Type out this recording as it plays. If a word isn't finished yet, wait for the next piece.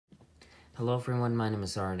Hello everyone, my name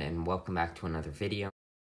is Zard and welcome back to another video.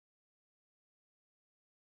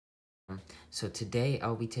 So today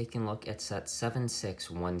I'll be taking a look at set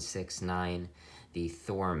 76169, the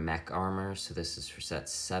Thor Mech Armour. So this is for set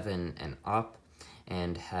 7 and up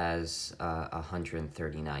and has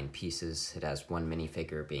 139 pieces. It has one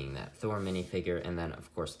minifigure being that Thor minifigure and then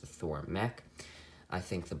of course the Thor mech. I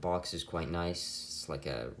think the box is quite nice. It's like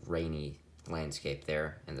a rainy landscape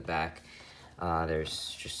there in the back.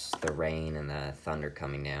 There's just the rain and the thunder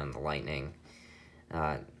coming down, the lightning.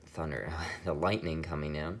 The lightning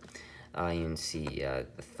coming down. You can see the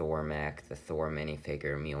Thor mech, the Thor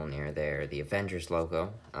minifigure, Mjolnir there, the Avengers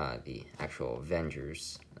logo, the actual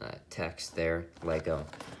Avengers text there, Lego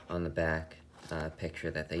on the back,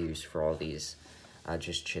 picture that they use for all these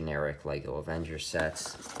just generic Lego Avengers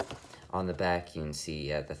sets. On the back, you can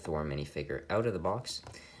see the Thor minifigure out of the box.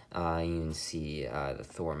 You can see the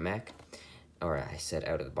Thor mech. Or I said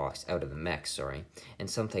out of the box, out of the mech, sorry. And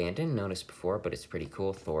something I didn't notice before, but it's pretty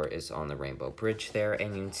cool. Thor is on the Rainbow Bridge there,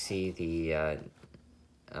 and you can see the,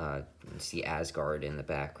 Asgard in the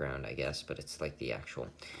background, I guess, but it's like the actual,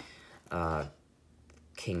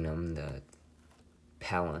 kingdom, the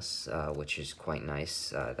palace, which is quite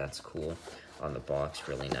nice. That's cool on the box,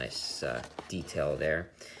 really nice, detail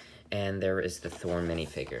there. And there is the Thor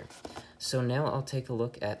minifigure. So now I'll take a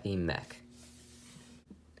look at the mech.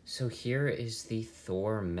 So here is the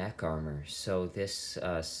Thor Mech Armour. So this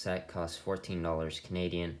set costs $14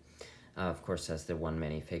 Canadian. Of course, has the one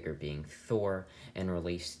minifigure being Thor, and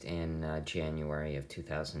released in January of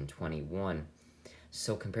 2021.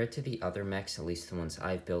 So compared to the other mechs, at least the ones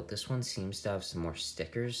I've built, this one seems to have some more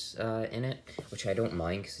stickers in it, which I don't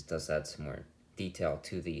mind because it does add some more detail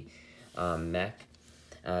to the mech.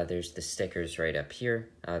 There's the stickers right up here,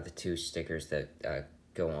 the two stickers that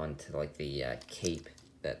go on to like the cape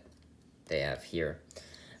that they have here.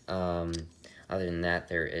 Other than that,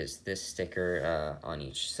 there is this sticker on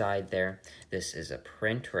each side there. This is a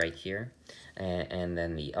print right here. And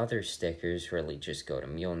then the other stickers really just go to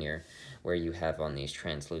Mjolnir, where you have on these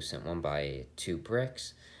translucent 1x2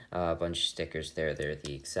 bricks, a bunch of stickers there. They're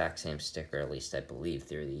the exact same sticker, at least I believe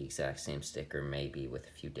they're the exact same sticker, maybe with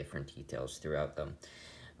a few different details throughout them.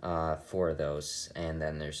 For those, and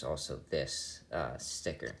then there's also this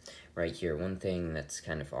sticker right here. One thing that's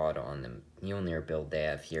kind of odd on the Mjolnir build they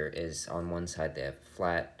have here is on one side they have a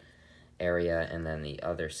flat area, and then the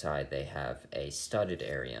other side they have a studded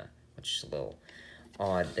area, which is a little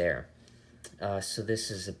odd there. So this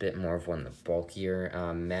is a bit more of one of the bulkier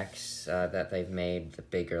mechs that they've made. The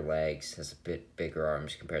bigger legs, has a bit bigger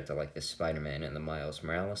arms compared to like the Spider-Man and the Miles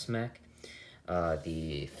Morales mech.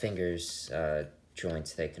 The fingers,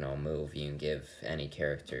 joints, they can all move. You can give any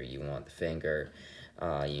character you want the finger.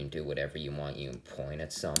 You can do whatever you want. You can point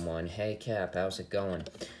at someone. Hey, Cap, how's it going?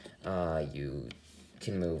 You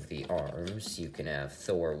can move the arms. You can have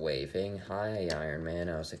Thor waving. Hi, Iron Man,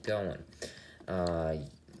 how's it going?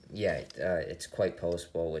 It's quite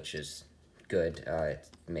posable, which is good. It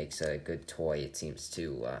makes a good toy. It seems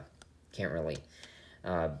to, can't really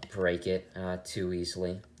break it too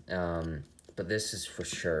easily. But this is for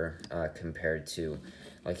sure, compared to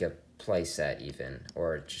like a playset even,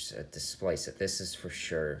 or just a display set, this is for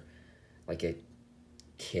sure like a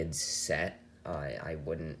kid's set. I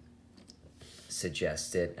wouldn't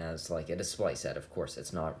suggest it as like a display set. Of course,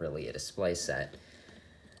 it's not really a display set.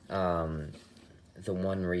 The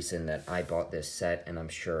one reason that I bought this set, and I'm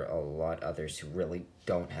sure a lot others who really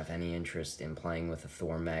don't have any interest in playing with a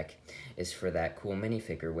Thor mech, is for that cool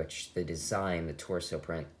minifigure, which the design, the torso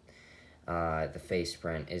print, the face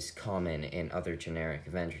print is common in other generic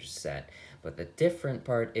Avengers set, but the different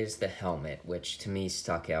part is the helmet, which to me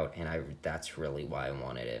stuck out, and that's really why I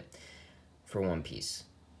wanted it. For one piece,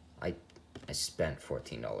 I spent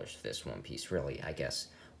 $14 for this one piece, really, I guess.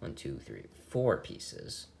 1, 2, 3, 4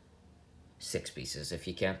 pieces. 6 pieces if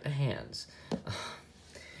you count the hands.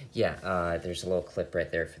 There's a little clip right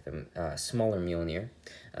there for the smaller Mjolnir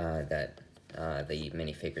that the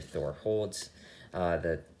minifigure Thor holds.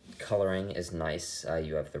 The coloring is nice.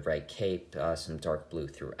 You have the red cape, some dark blue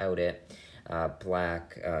throughout it,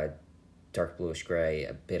 black, dark bluish gray,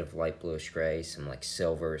 a bit of light bluish gray, some like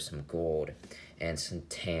silver, some gold, and some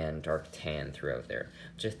tan, dark tan throughout there,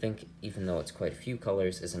 which I think, even though it's quite a few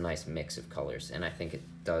colors, is a nice mix of colors, and I think it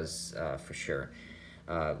does for sure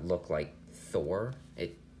look like Thor.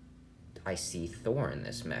 I see Thor in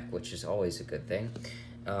this mech, which is always a good thing.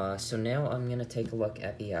 So now I'm going to take a look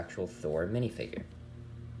at the actual Thor minifigure.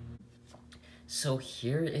 So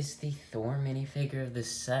here is the Thor minifigure of this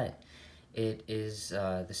set. It is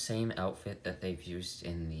the same outfit that they've used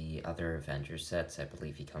in the other Avengers sets. I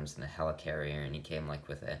believe he comes in the helicarrier, and he came like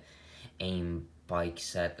with a AIM bike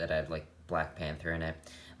set that had like Black Panther in it.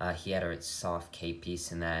 He had a soft cape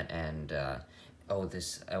piece in that, and oh,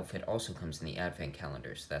 this outfit also comes in the Advent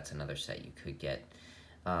calendar, so that's another set you could get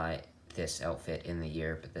this outfit in the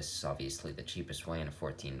year, but this is obviously the cheapest way in a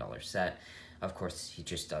 $14 set. Of course, he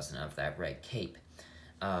just doesn't have that red cape.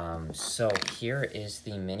 So here is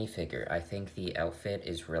the minifigure. I think the outfit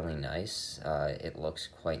is really nice. It looks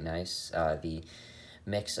quite nice. The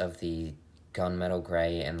mix of the gunmetal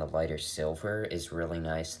gray and the lighter silver is really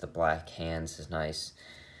nice. The black hands is nice.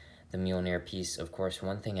 The Mjolnir piece, of course,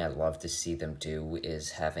 one thing I'd love to see them do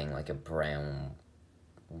is having like a brown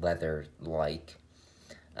leather-like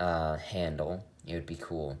handle. It would be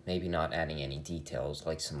cool. Maybe not adding any details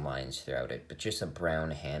like some lines throughout it, but just a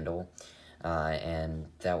brown handle. And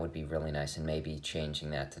that would be really nice, and maybe changing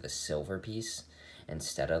that to the silver piece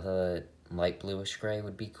instead of the light bluish gray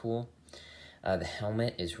would be cool. The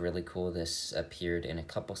helmet is really cool. This appeared in a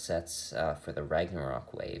couple sets for the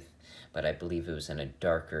Ragnarok wave, but I believe it was in a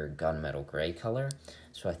darker gunmetal gray color.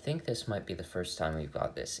 So I think this might be the first time we've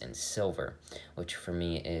got this in silver, which for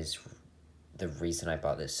me is the reason I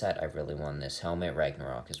bought this set. I really want this helmet.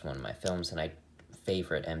 Ragnarok is one of my films, and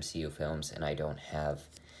favorite MCU films, and I don't have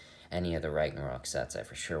any of the Ragnarok sets. I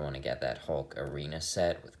for sure want to get that Hulk arena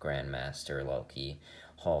set with Grandmaster, Loki,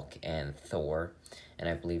 Hulk, and Thor. And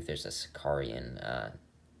I believe there's a Sicarian,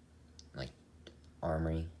 like,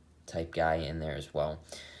 armory type guy in there as well.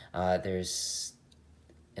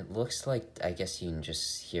 It looks like, I guess you can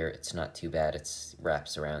just hear, it's not too bad, it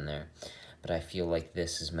wraps around there. But I feel like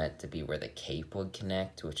this is meant to be where the cape would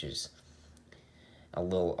connect, which is a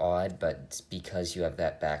little odd, but because you have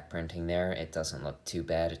that back printing there, it doesn't look too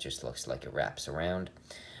bad. It just looks like it wraps around.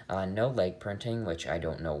 No leg printing, which I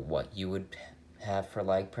don't know what you would have for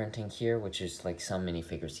leg printing here, which is like some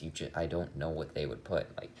minifigures I don't know what they would put.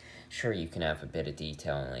 Like, sure, you can have a bit of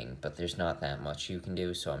detailing, but there's not that much you can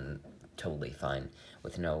do, so I'm totally fine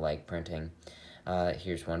with no leg printing.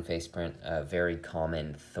 Here's one face print, a very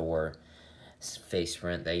common Thor face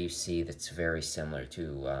print that you see that's very similar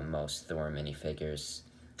to most Thor minifigures.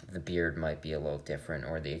 The beard might be a little different,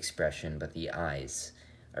 or the expression, but the eyes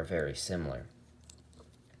are very similar.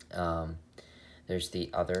 There's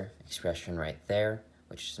the other expression right there,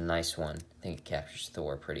 which is a nice one. I think it captures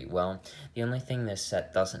Thor pretty well. The only thing this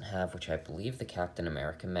set doesn't have, which I believe the Captain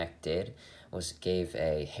America mech did, was give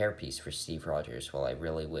a hairpiece for Steve Rogers. Well, I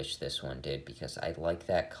really wish this one did, because I like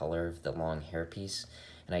that color of the long hairpiece,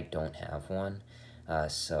 and I don't have one,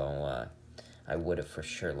 so I would have for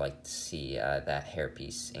sure liked to see that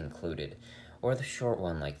hairpiece included, or the short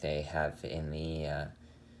one like they have in the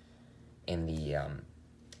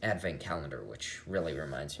Advent calendar, which really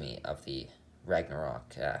reminds me of the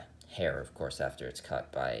Ragnarok hair, of course, after it's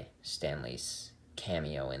cut by Stan Lee's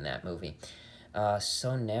cameo in that movie.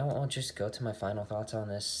 So now I'll just go to my final thoughts on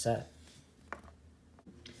this set.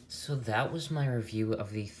 So that was my review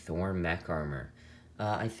of the Thor Mech Armour.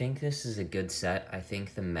 I think this is a good set. I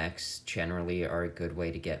think the mechs generally are a good way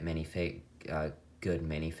to get good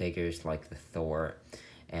minifigures like the Thor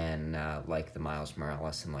and like the Miles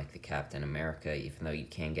Morales and like the Captain America, even though you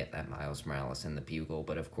can get that Miles Morales and the Bugle,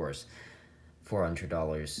 but of course,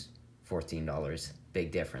 $400, $14,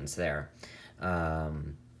 big difference there.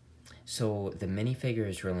 So the minifigure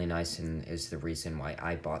is really nice and is the reason why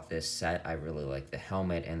I bought this set. I really like the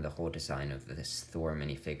helmet and the whole design of this Thor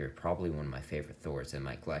minifigure. Probably one of my favorite Thors in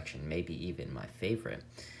my collection, maybe even my favorite.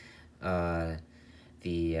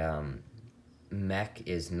 The mech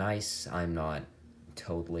is nice. I'm not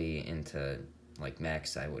totally into like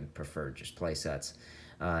mechs. I would prefer just play sets.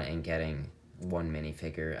 And getting one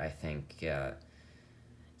minifigure, I think,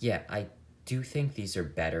 yeah, I do think these are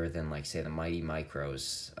better than, like, say, the Mighty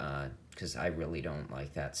Micros, because I really don't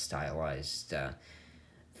like that stylized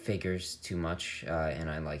figures too much, and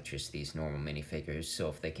I like just these normal minifigures. So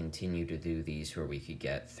if they continue to do these where we could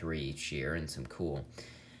get 3 each year and some cool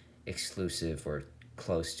exclusive or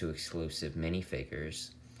close to exclusive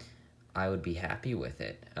minifigures, I would be happy with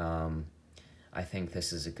it. I think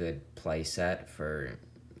this is a good play set for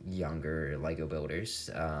younger Lego builders.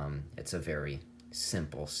 It's a very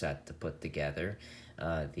simple set to put together.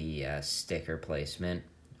 The sticker placement,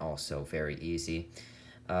 also very easy.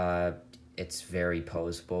 It's very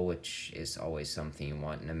posable, which is always something you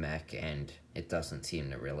want in a mech, and it doesn't seem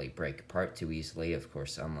to really break apart too easily, of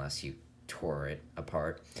course, unless you tore it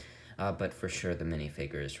apart. But for sure, the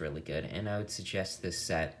minifigure is really good, and I would suggest this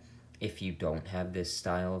set if you don't have this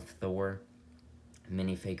style of Thor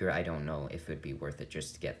minifigure. I don't know if it would be worth it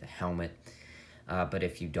just to get the helmet. But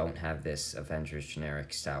if you don't have this Avengers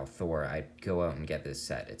generic style Thor, I'd go out and get this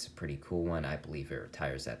set. It's a pretty cool one. I believe it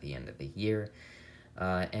retires at the end of the year.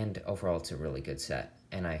 And overall, it's a really good set.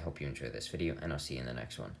 And I hope you enjoy this video, and I'll see you in the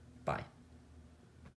next one. Bye.